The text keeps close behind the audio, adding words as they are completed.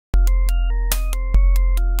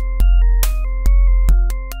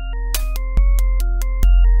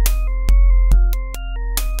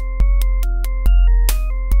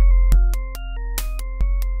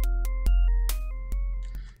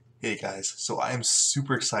guys, so I am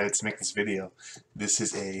super excited to make this video. This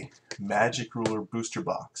is a Magic Ruler booster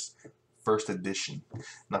box, first edition.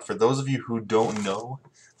 Now for those of you who don't know,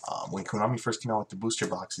 when Konami first came out with the booster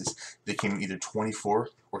boxes, they came in either 24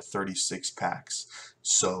 or 36 packs.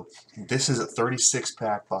 So this is a 36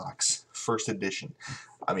 pack box, first edition.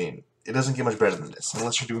 I mean, it doesn't get much better than this.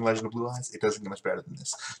 Unless you're doing Legend of Blue Eyes, it doesn't get much better than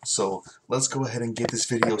this. So let's go ahead and get this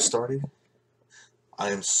video started.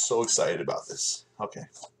 I am so excited about this. Okay.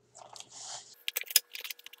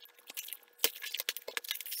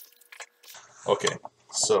 Okay,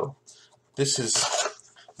 so this is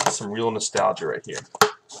some real nostalgia right here.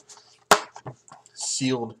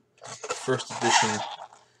 Sealed, first edition.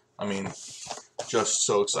 I mean, just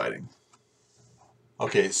so exciting.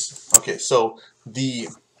 Okay, so the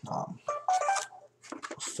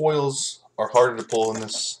foils are harder to pull in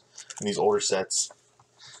these older sets.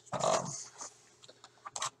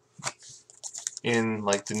 In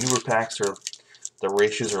like the newer packs, the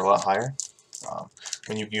ratios are a lot higher.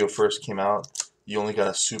 When Yu-Gi-Oh first came out, you only got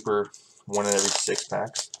a super 1 in every 6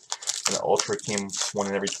 packs, and the ultra came 1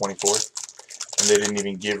 in every 24, and they didn't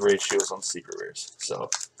even give ratios on secret rares. So,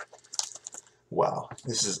 wow,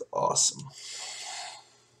 this is awesome.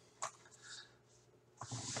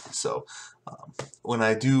 So, when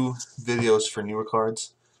I do videos for newer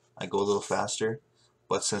cards, I go a little faster,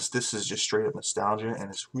 but since this is just straight up nostalgia and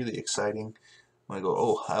it's really exciting, I'm gonna go,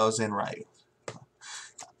 oh, I was in Ryu.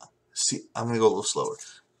 See, I'm gonna go a little slower,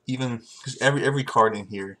 even because every card in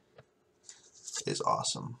here is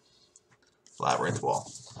awesome. Labyrinth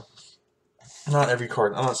Wall. Not every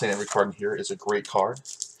card. I'm not saying every card in here is a great card,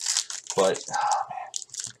 but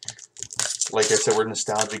like I said, we're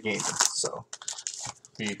nostalgia gaming, so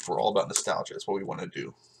we're all about nostalgia. That's what we want to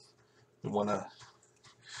do. We want to.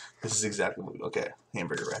 This is exactly what we. Okay,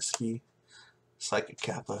 Hamburger Recipe, Psychic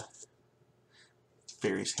Kappa,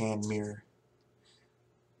 Fairy's Hand Mirror.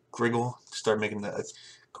 Griggle, start making the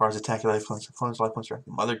cards attack your life points, opponent's life points direct.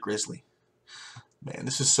 Mother Grizzly. Man,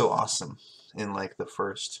 this is so awesome in like the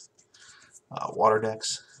first water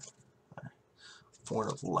decks. Form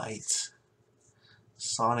of Light.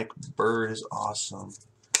 Sonic Bird is awesome.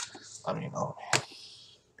 I mean, oh man.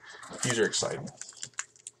 These are exciting.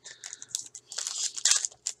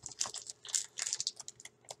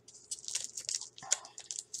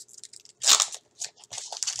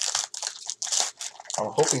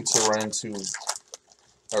 I'm hoping to run into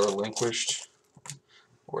a Relinquished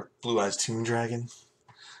or Blue Eyes Toon Dragon,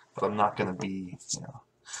 but I'm not gonna be,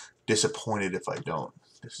 disappointed if I don't.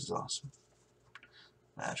 This is awesome.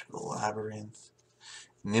 Magical Labyrinth,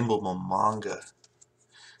 Nimble Momonga,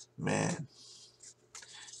 man.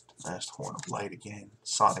 Last Horn of Light again,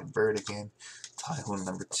 Sonic Bird again, Tyhoon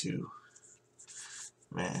number 2.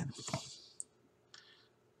 Man,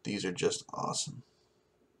 these are just awesome.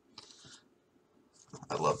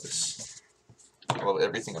 I love this. I love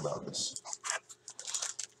everything about this.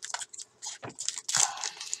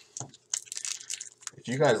 If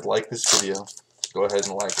you guys like this video, go ahead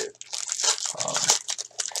and like it.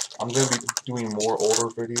 I'm going to be doing more older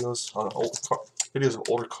videos on videos of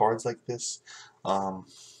older cards like this.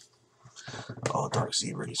 Oh, Dark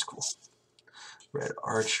Zebra, he's cool. Red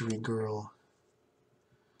Archery Girl,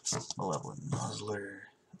 Malevolent Nuzzler.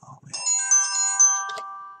 Oh man,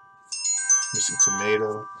 Missing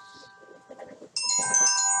Tomato.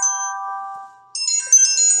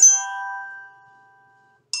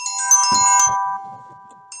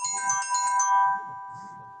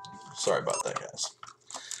 Sorry about that, guys.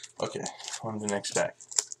 Okay, on to the next pack.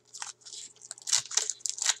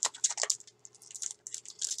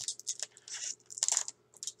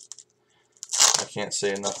 I can't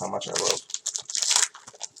say enough how much I love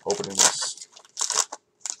opening this.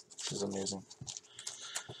 This is amazing.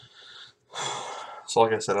 So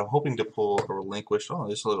like I said, I'm hoping to pull a Relinquished. Oh,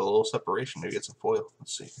 there's a little separation. Maybe it's a foil.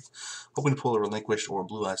 Let's see. Hoping to pull a Relinquished or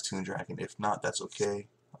Blue Eyes Toon Dragon. If not, that's okay.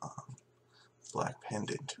 Black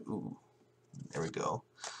Pendant. Ooh, there we go.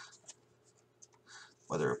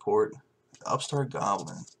 Weather Report. Upstart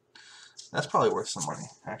Goblin. That's probably worth some money,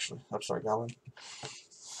 actually. Upstart Goblin.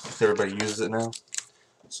 Everybody uses it now.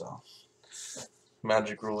 So,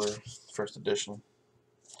 Magic Ruler, first edition.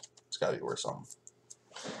 It's gotta be worth something.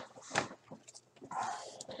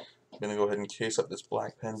 I'm gonna go ahead and case up this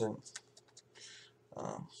Black Pendant.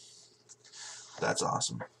 That's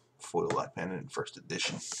awesome. Foil Black Pendant, first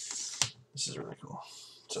edition. This is really cool.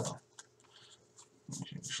 So,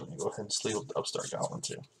 usually go ahead and sleeve up the Upstart Goblin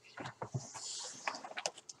too.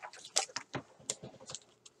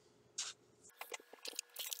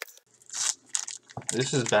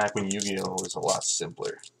 This is back when Yu-Gi-Oh was a lot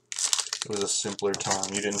simpler. It was a simpler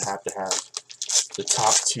time. You didn't have to have the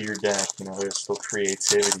top tier deck. You know, there's still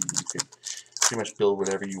creativity. You could pretty much build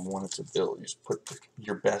whatever you wanted to build. You just put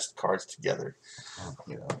your best cards together.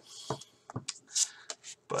 You know,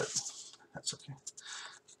 but that's okay.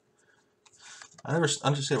 I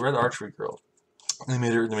understand Red Archery Girl. They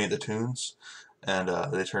made the tunes, and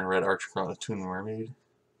they turned Red Archery Girl into Toon Mermaid,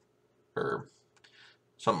 or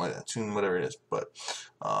something like that. Toon, whatever it is. But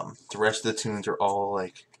the rest of the tunes are all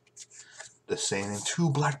like the same. And 2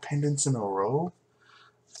 black pendants in a row.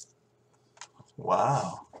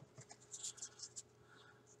 Wow,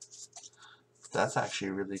 that's actually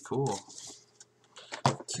really cool.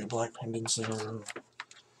 2 black pendants in a row.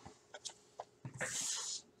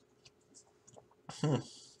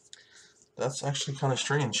 That's actually kind of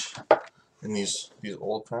strange in these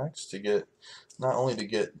old packs to get, not only to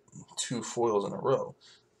get 2 foils in a row,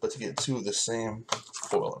 but to get 2 of the same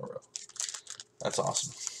foil in a row. That's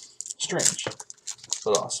awesome. Strange,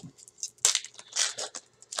 but awesome.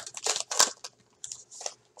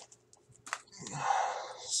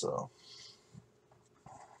 So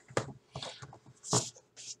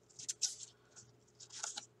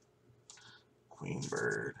Queen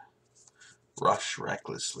Bird, Rush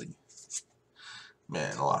Recklessly.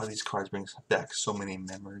 Man, a lot of these cards bring back so many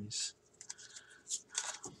memories.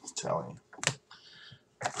 I'm telling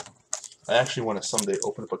you. I actually want to someday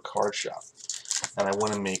open up a card shop, and I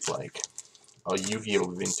want to make like a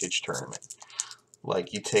Yu-Gi-Oh! Vintage tournament.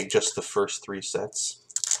 Like, you take just the first 3 sets,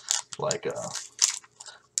 like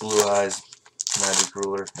Blue Eyes, Magic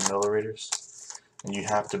Ruler, and Mellow Raiders, and you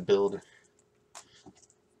have to build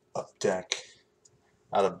a deck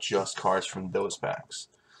out of just cards from those packs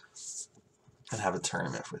and have a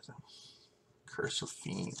tournament with them. Curse of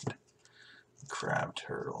Fiend, Crab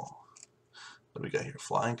Turtle. What do we got here?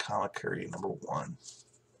 Flying Kamakuri, #1.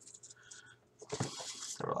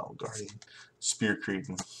 Revival Guardian, Spear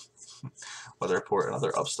Cretin, Weather Report,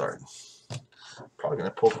 another Upstart. Probably going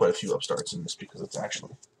to pull quite a few Upstarts in this because it's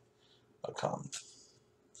actually a common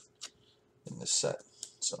in this set.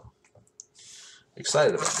 So,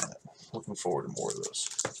 excited about that. Looking forward to more of those.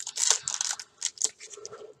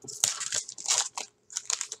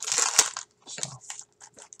 So,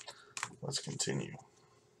 let's continue.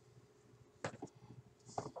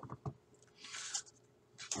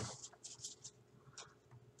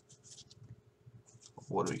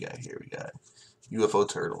 What do we got here? We got UFO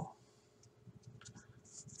Turtle.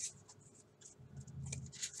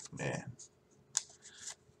 Man,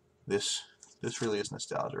 this really is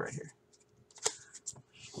nostalgia right here.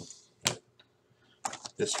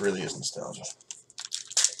 This really is nostalgia.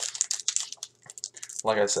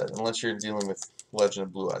 Like I said, unless you're dealing with Legend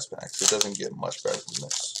of Blue Eyes packs, it doesn't get much better than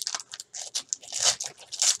this.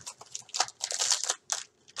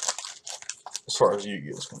 As far as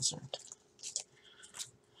Yu-Gi-Oh! Is concerned.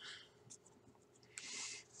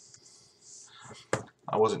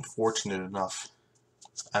 I wasn't fortunate enough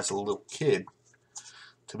as a little kid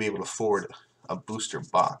to be able to afford a booster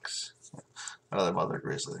box. Another Mother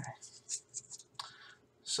Grizzly.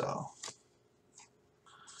 So,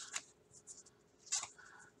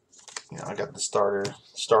 you know, I got the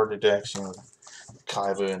starter decks, you know,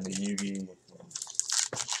 Kaiba and the Yugi.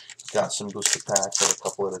 Got some booster packs, like a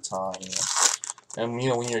couple at a time. You know. And you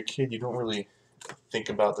know, when you're a kid, you don't really think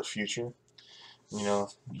about the future. You know,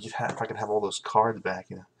 if I could have all those cards back,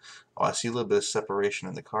 you know. Oh, I see a little bit of separation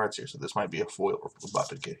in the cards here, so this might be a foil we're about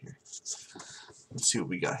to get here. Let's see what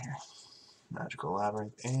we got here. Magical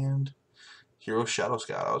Labyrinth and Hero Shadow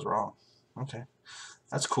Scout. I was wrong. Okay.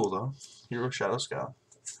 That's cool, though. Hero Shadow Scout.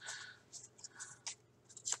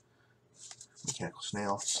 Mechanical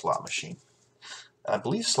Snail. Slot Machine. I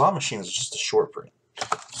believe Slot Machine is just a short print.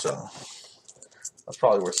 So, that's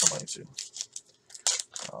probably worth some money, too.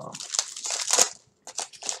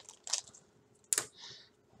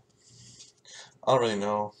 I don't really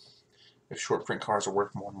know if short print cards are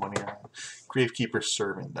worth more money or not. Gravekeeper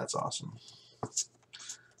Servant, that's awesome.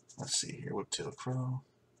 Let's see here. Whiptail Crow.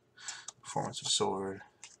 Performance of Sword.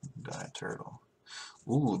 Gaia Turtle.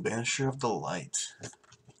 Ooh, Banisher of the Light.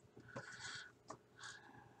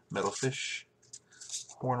 Metalfish.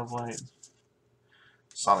 Horn of Light.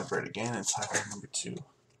 Sonic Red again, and Typhon #2.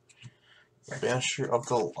 Banisher of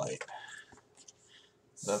the Light.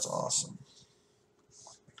 That's awesome.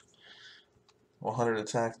 100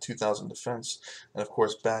 attack, 2,000 defense, and of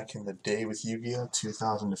course back in the day with Yu-Gi-Oh!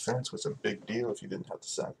 2,000 defense was a big deal if you didn't have to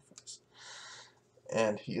sacrifice.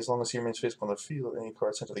 And as long as he remains faithful on the field, any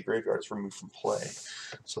card sent to the graveyard is removed from play.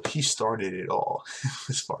 So he started it all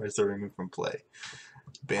as far as the removed from play.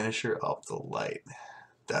 Banisher of the Light.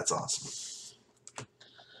 That's awesome.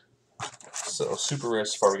 So super rare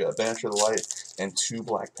so far. We got Banisher of the Light and 2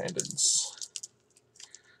 black pendants.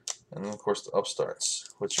 And then of course the upstarts,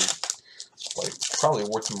 which are like probably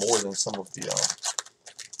worth more than some of the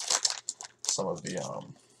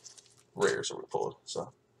rares that we pulled.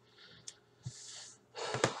 So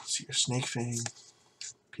let's see your Snake Fang,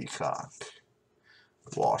 Peacock,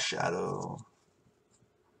 Wall Shadow,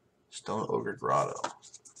 Stone Ogre Grotto,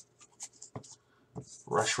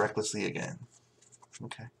 Rush Recklessly again.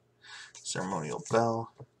 Okay. Ceremonial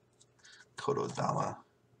Bell, Kododama,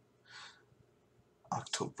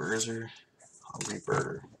 Octoberzer, Hungry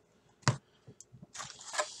Bird. And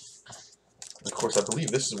of course, I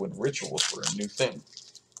believe this is when rituals were a new thing.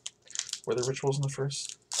 Were there rituals in the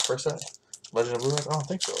first set? Legend of Blue Eyes? I don't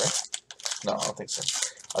think so, right? No, I don't think so.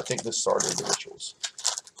 I think this started the rituals.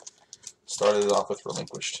 Started it off with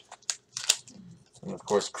Relinquished. And of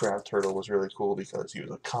course, Crab Turtle was really cool because he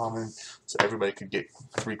was a common, so everybody could get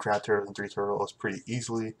 3 Crab Turtles and 3 Turtles pretty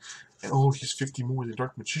easily. And oh, he's 50 more than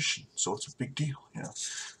Dark Magician, so it's a big deal, you know.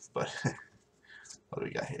 But what do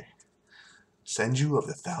we got here? Senju of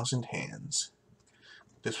the Thousand Hands.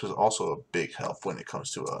 This was also a big help when it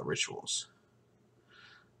comes to rituals.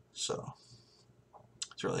 So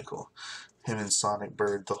it's really cool. Him and Sonic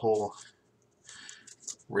Bird, the whole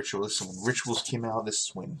ritual. This is when rituals came out. This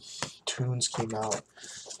is when tunes came out.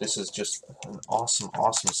 This is just an awesome,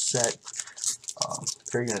 awesome set.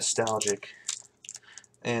 Very nostalgic,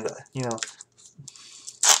 and you know,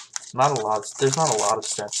 there's not a lot of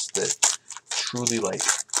sets that truly like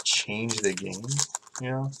change the game. You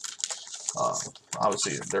know,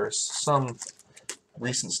 obviously there's some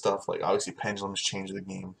recent stuff like obviously Pendulum's changed the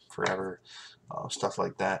game forever, stuff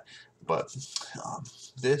like that. But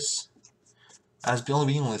this, as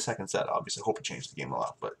only being the second set, obviously I hope it changed the game a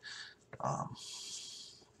lot. But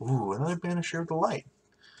ooh, another Banisher of the Light.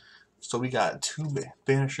 So we got 2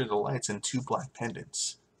 Banisher of the Lights and 2 black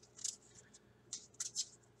pendants.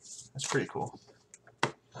 That's pretty cool.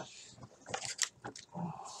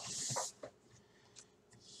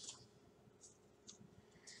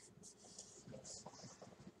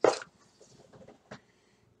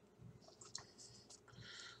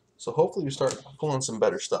 So hopefully we start pulling some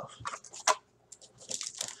better stuff.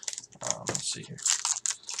 Let's see here.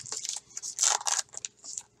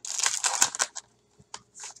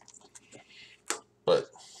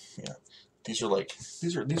 But yeah, these are like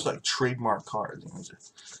trademark cards. These are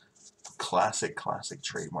classic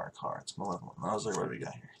trademark cards. Malevolent. I was like, what do we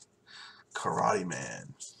got here? Karate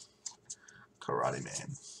Man. Karate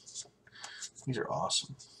Man. These are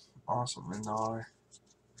awesome. Awesome. Minar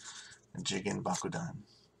and Jigen Bakudan.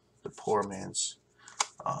 The poor man's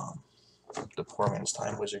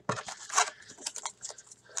Time Wizard.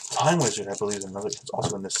 Time Wizard, I believe, is another. It's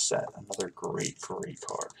also in this set. Another great card.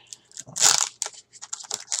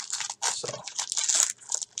 So,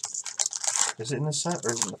 is it in this set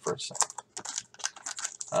or is it in the first set?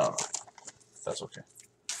 I don't know. That's okay.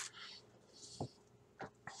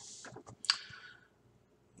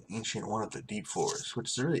 Ancient One of the Deep Forest, which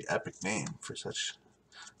is a really epic name for such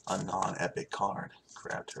a non-epic card.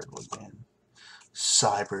 Crab Turtle again.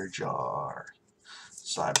 Cyberjar.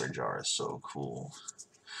 Cyberjar is so cool.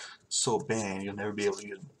 So banned, you'll never be able to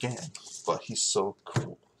use him again. But he's so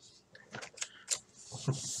cool.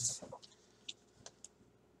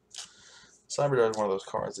 Cyberjar is one of those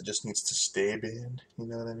cards that just needs to stay banned. You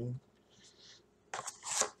know what I mean?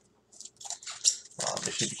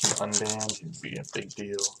 If he became unbanned, it'd be a big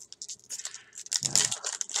deal.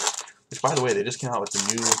 Which, by the way, they just came out with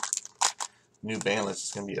the new ban list.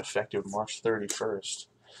 It's going to be effective March 31st.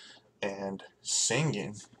 And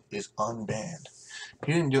Sengen is unbanned.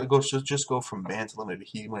 He didn't just go from banned to limited.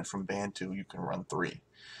 He went from banned to you can run 3,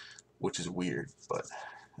 which is weird, but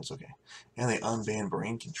that's okay. And they unbanned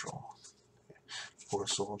Brain Control. Poor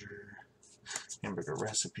Soldier, Hamburger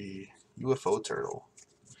Recipe, UFO Turtle.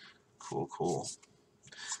 Cool.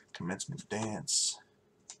 Commencement Dance,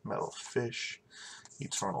 Metal Fish,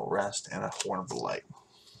 Eternal Rest, and a Horn of the Light.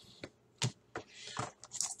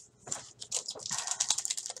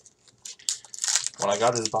 When I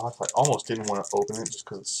got this box, I almost didn't want to open it just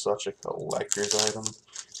because it's such a collector's item,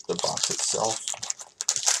 the box itself.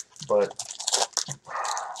 But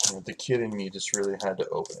you know, the kid in me just really had to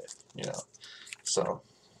open it, you know. So,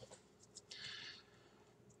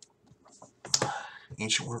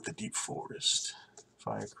 Ancient One of the Deep Forest,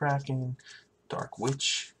 Fire Kraken, Dark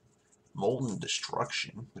Witch, Molten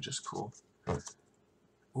Destruction, which is cool.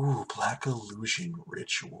 Ooh, Black Illusion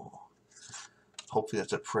Ritual. Hopefully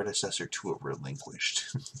that's a predecessor to a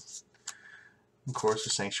Relinquished. Of course, the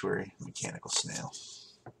Sanctuary, Mechanical Snail.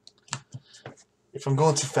 If I'm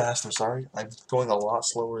going too fast, I'm sorry. I'm going a lot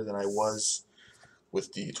slower than I was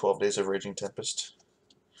with the 12 Days of Raging Tempest.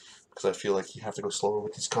 because I feel like you have to go slower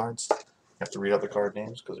with these cards. You have to read out the card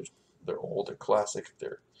names because they're old, they're classic,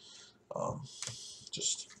 they're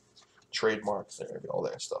just trademarks, there, all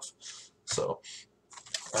that stuff. So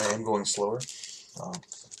I am going slower,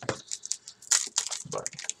 but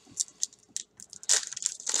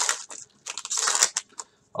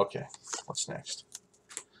okay. What's next?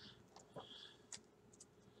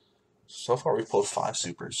 So far we've pulled 5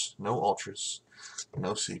 supers, no ultras,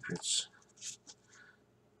 no secrets.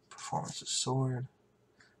 Performance of Sword,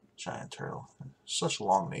 Giant Turtle. Such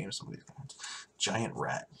long names, some of these guys. Giant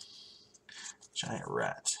Rat,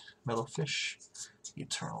 Metal Fish,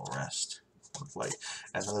 Eternal Rest, Light,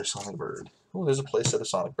 another Sonic Bird. Oh, there's a playset of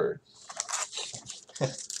Sonic Bird.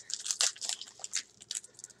 Yeah.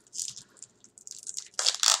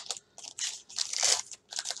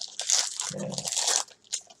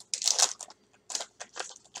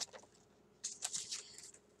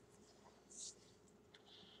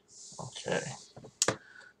 Okay.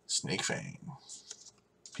 Snake Fang,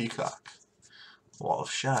 Peacock, Wall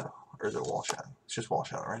of Shadow, or is it Wall Shadow? It's just Wall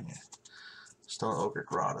Shadow, right? Yeah. Stone Ogre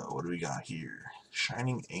Grotto. What do we got here?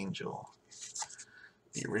 Shining Angel,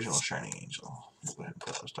 the original Shining Angel. We'll go ahead and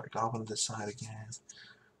put those Dark Goblin to this side again.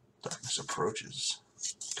 Darkness Approaches,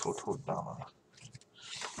 Kotodama.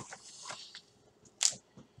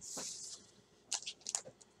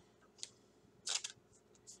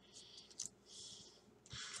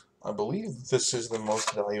 I believe this is the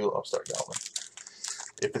most valuable Upstart Goblin.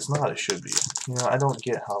 If it's not, it should be. You know, I don't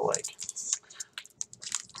get how, like,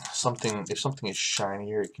 if something is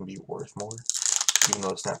shinier, it can be worth more, even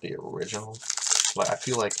though it's not the original. Like, I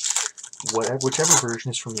feel like whichever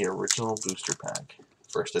version is from the original booster pack,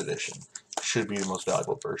 first edition, should be the most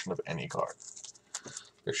valuable version of any card.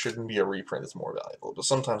 There shouldn't be a reprint that's more valuable, but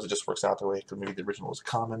sometimes it just works out that way, because maybe the original was a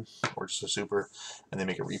common, or just a super, and they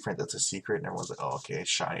make a reprint that's a secret, and everyone's like, oh, okay,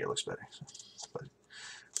 it's shinier, it looks better. So, but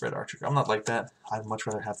Red Archer, I'm not like that. I'd much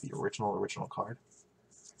rather have the original card.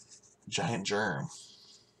 Giant Germ.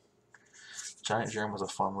 Giant Germ was a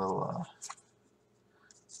fun little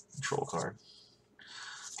control card.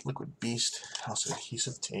 Liquid Beast, House of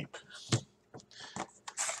Adhesive Tape.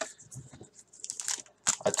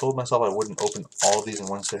 I told myself I wouldn't open all of these in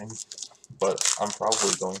one sitting, but I'm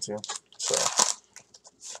probably going to. So,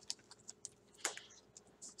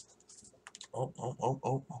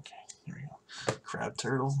 okay, here we go. Crab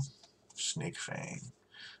Turtle, Snake Fang,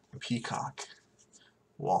 Peacock,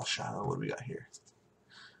 Wall Shadow. What do we got here?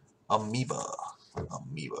 Amoeba.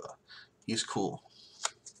 He's cool.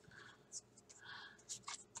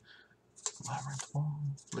 Labyrinth Wall,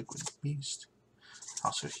 Liquid Beast,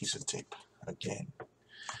 House of Adhesive Tape again.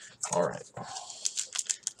 Alright.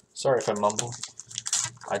 Sorry if I mumble.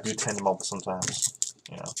 I do tend to mumble sometimes,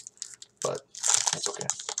 you know, but that's okay.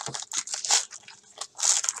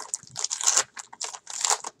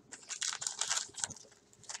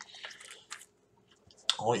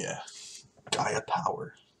 Oh yeah. Gaia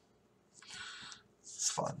Power.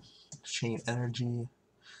 Fun. Chain Energy,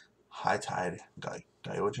 High Tide,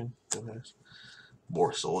 Gyojin,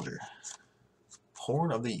 War Soldier,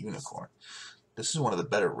 Horn of the Unicorn. This is one of the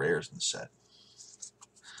better rares in the set.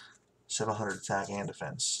 700 attack and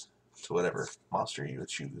defense to whatever monster you would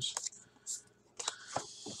choose,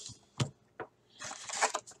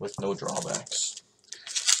 with no drawbacks.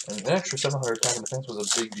 And an extra 700 attack and defense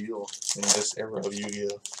was a big deal in this era of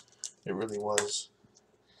Yu-Gi-Oh! It really was.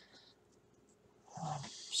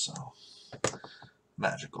 So,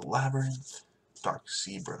 Magical Labyrinth, Dark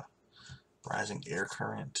Zebra, Rising Air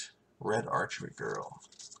Current, Red Archery Girl.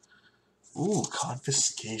 Ooh,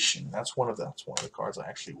 Confiscation. That's one of the cards I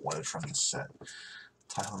actually wanted from this set.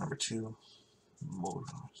 Tile number 2, Motors,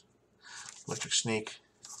 Electric Snake,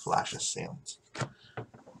 Flash Assailant.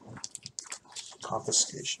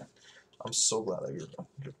 Confiscation. I'm so glad I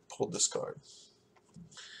pulled this card.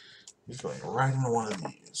 He's going right into one of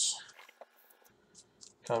these.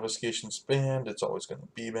 Confiscation's banned. It's always going to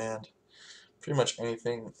be banned. Pretty much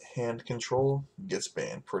anything hand control gets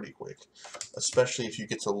banned pretty quick. Especially if you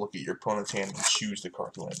get to look at your opponent's hand and choose the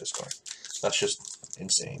card you want to discard. That's just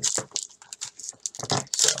insane. So,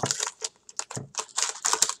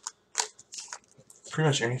 pretty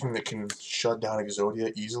much anything that can shut down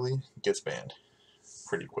Exodia easily gets banned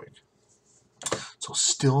pretty quick. So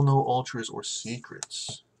still no ultras or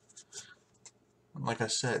secrets. And like I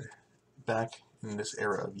said, back in this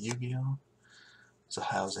era of Yu-Gi-Oh! So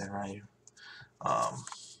how's that, right?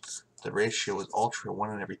 The ratio was ultra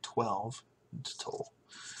 1 in every 12 total,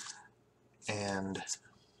 and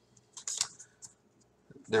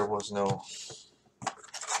there was no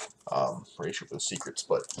ratio for the secrets,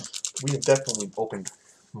 but we have definitely opened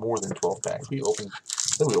more than 12 packs. We opened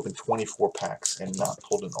Then we opened 24 packs and not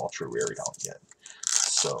pulled an ultra rare out yet.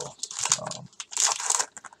 So,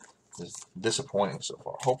 it's disappointing so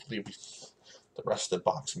far. Hopefully, the rest of the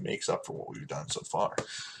box makes up for what we've done so far.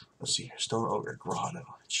 Let's see here. Stone Ogre, Grotto,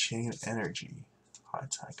 Chain Energy, High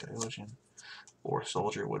Tide Coyote, or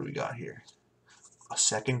Soldier. What do we got here? A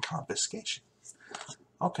second Confiscation.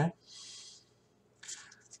 Okay.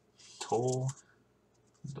 Toll,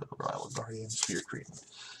 the Rival Guardian, Sphere Creep.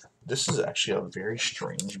 This is actually a very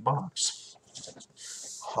strange box.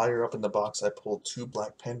 Higher up in the box, I pulled 2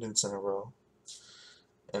 Black Pendants in a row.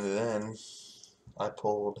 And then I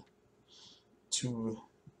pulled 2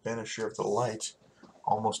 Banisher of the Light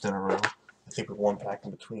almost in a row. I think with 1 pack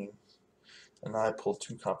in between. And I pulled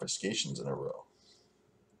 2 Confiscations in a row.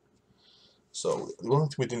 So the only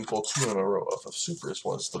thing we didn't pull 2 in a row of supers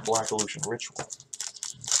was the Black Illusion Ritual.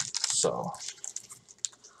 So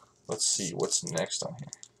let's see what's next on here.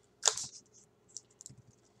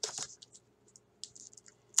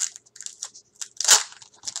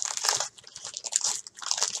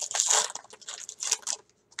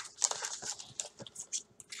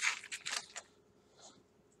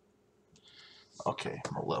 Okay,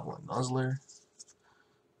 Malevolent Nuzzler,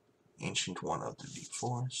 Ancient One of the Deep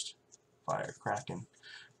Forest, Fire Kraken,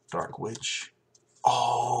 Dark Witch.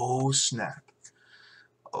 Oh snap!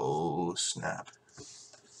 Oh snap!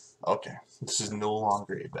 Okay, this is no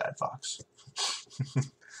longer a bad box.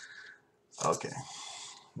 Okay,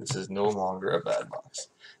 this is no longer a bad box.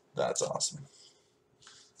 That's awesome.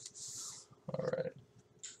 Alright.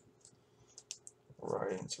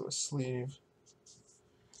 Right into a sleeve.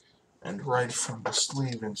 And right from the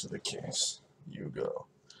sleeve into the case, you go.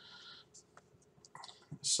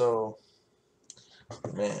 So,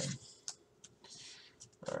 man.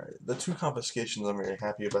 Alright, the 2 Confiscations I'm very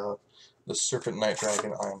happy about. The Serpent Night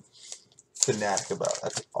Dragon I'm fanatic about.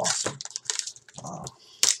 That's awesome.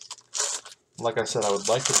 Like I said, I would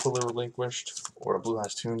like to pull a Relinquished or a Blue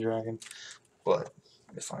Eyes Toon Dragon, but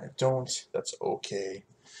if I don't, that's okay.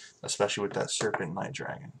 Especially with that Serpent Night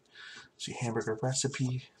Dragon. See, Hamburger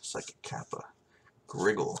Recipe, Psychic Kappa,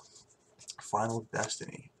 Griggle, Final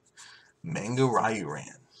Destiny, Manga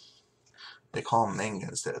Ryuran. They call him Manga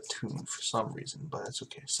instead of Toon for some reason, but it's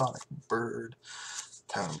okay. Sonic Bird,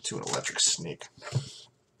 time to an Electric Snake.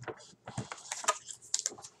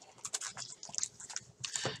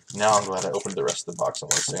 Now I'm glad I opened the rest of the box. I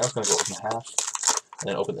was going to go open half, and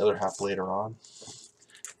then open the other half later on.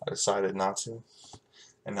 I decided not to,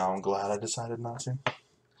 and now I'm glad I decided not to.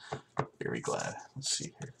 Very glad. Let's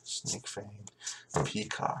see here. Snake Fang,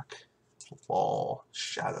 Peacock, Wall,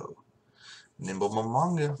 Shadow, Nimble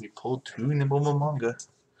Momonga. We pulled 2 Nimble Momonga.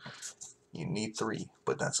 You need 3,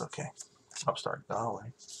 but that's okay. Upstart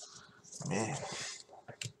Goblin. Man,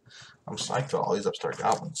 I'm psyched for all these Upstart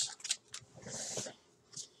Goblins.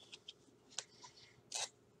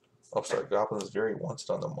 Upstart Goblin is very wanted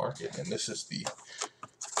on the market, and this is the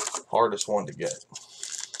hardest one to get.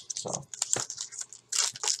 So,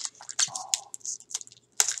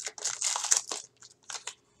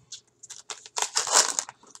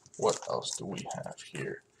 what else do we have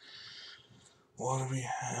here? What do we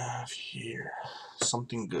have here?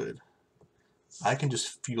 Something good. I can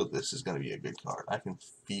just feel this is going to be a good card. I can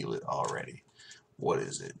feel it already. What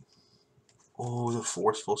is it? Oh, the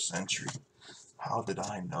Forceful Sentry. How did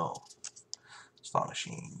I know?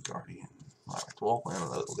 Astonishing Guardian. Well, and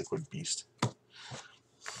another Liquid Beast.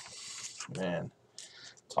 Man.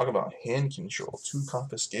 Talk about hand control. 2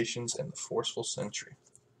 Confiscations and the Forceful Sentry.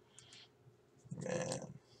 Man.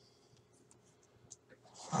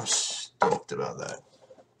 I'm stoked about that.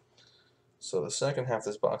 So the second half of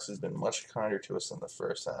this box has been much kinder to us than the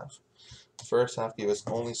first half. The first half gave us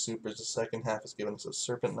only supers. The second half has given us a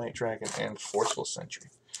Serpent Night Dragon and Forceful Sentry.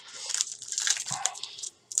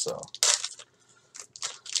 So,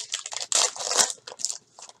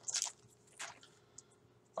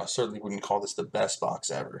 I certainly wouldn't call this the best box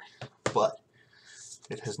ever, but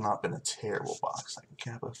it has not been a terrible box. Like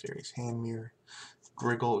Kappa, Fairy's Hand Mirror,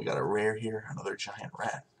 Griggle, we got a rare here, another giant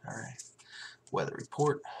rat. Alright. Weather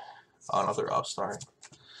Report, another Upstart.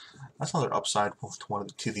 That's another upside to one of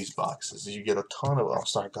the 2 of these boxes. You get a ton of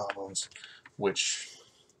Upstart Goblins, which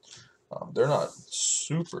they're not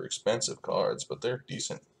super expensive cards, but they're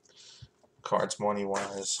decent cards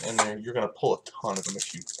money-wise, and you're going to pull a ton of them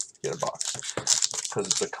if you get a box, because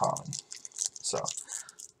it's a common. So,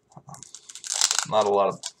 not a lot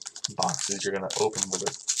of boxes you're going to open with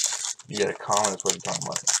it. You get a common, it's worth a ton of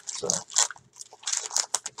money. So,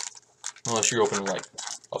 unless you're opening like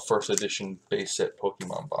a first edition base set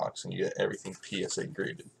Pokemon box and you get everything PSA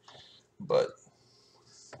graded. But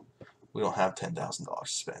we don't have $10,000 to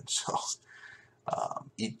spend, so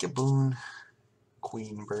Eat Gaboon,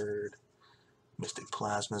 Queen Bird, Mystic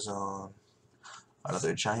Plasma Zone,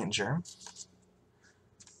 another Giant Germ,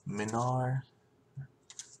 Minar,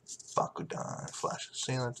 Bakudan, Flash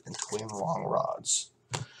Assailant, and Twin Long Rods.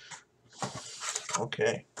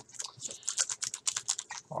 Okay.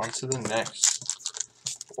 On to the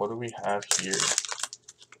next. What do we have here?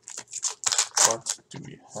 What do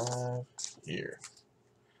we have here?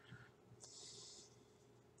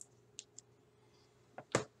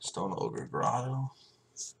 Stone Ogre Grotto,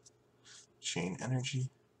 Chain Energy,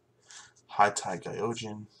 High Tide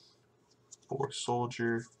Gyojin, Boar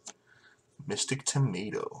Soldier, Mystic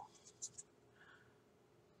Tomato,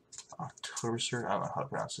 October, I don't know how to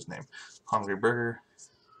pronounce his name, Hungry Burger,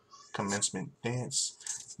 Commencement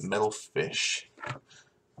Dance, Metal Fish.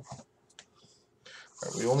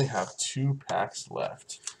 Right, we only have 2 packs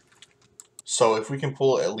left. So if we can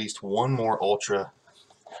pull at least one more Ultra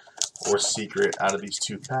or Secret out of these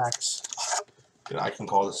 2 packs, then I can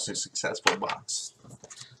call this a successful box.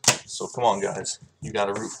 So come on, guys. You got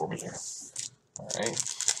to root for me here. Alright.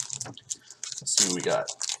 Let's see what we got.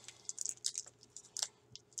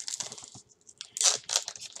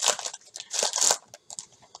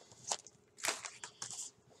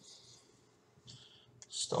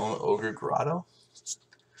 Stone Ogre Grotto,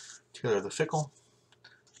 Taylor the Fickle,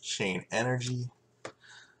 Chain Energy,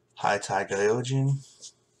 High Tide Gyojin,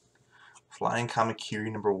 Flying Kamakiri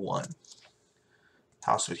 #1,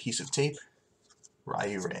 House of Adhesive Tape,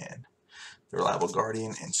 Ryu Ran, The Reliable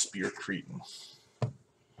Guardian, and Spear Cretin.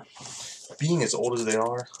 Being as old as they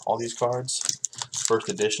are, all these cards, first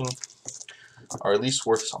edition, are at least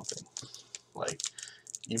worth something. Like,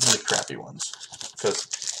 even the crappy ones, because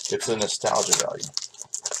it's a nostalgia value.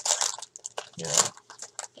 You know,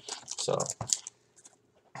 so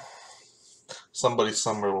somebody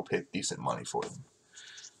somewhere will pay decent money for them.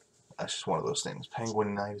 That's just one of those things.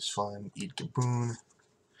 Penguin Knight is fun. Eat Gaboon,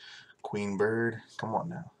 Queen Bird. Come on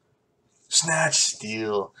now. Snatch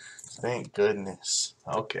Steal. Thank goodness.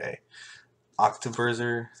 Okay.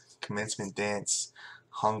 Octoberzer, Commencement Dance,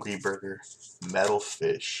 Hungry Burger, Metal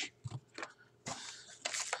Fish.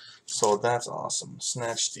 So that's awesome.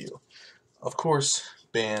 Snatch Steal. Of course,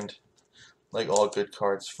 banned, like all good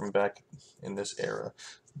cards from back in this era,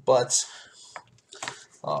 but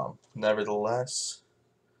nevertheless,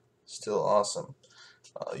 still awesome.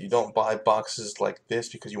 You don't buy boxes like this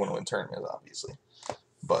because you want to win tournaments, obviously,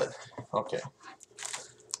 but okay.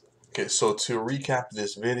 So to recap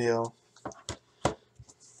this video,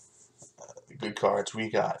 good cards, we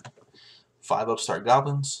got 5 Upstart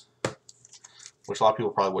Goblins, which a lot of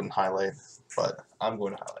people probably wouldn't highlight, but I'm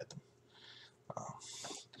going to highlight them.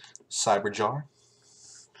 Cyber Jar,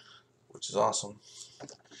 which is awesome.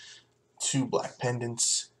 2 Black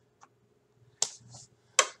Pendants,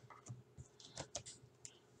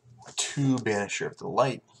 2 Banisher of the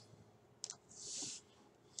Light,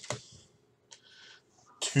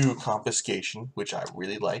 2 Confiscation, which I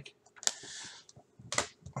really like,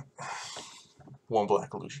 1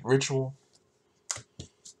 Black Illusion Ritual,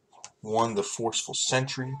 1 The Forceful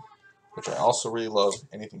Sentry, which I also really love,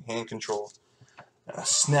 anything hand control, a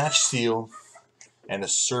Snatch Steal, and a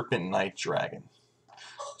Serpent Knight Dragon.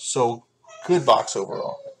 So, good box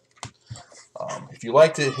overall. If you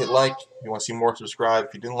liked it, hit like. If you want to see more, subscribe.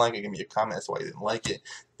 If you didn't like it, give me a comment as to why you didn't like it.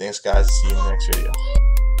 Thanks, guys. See you in the next video.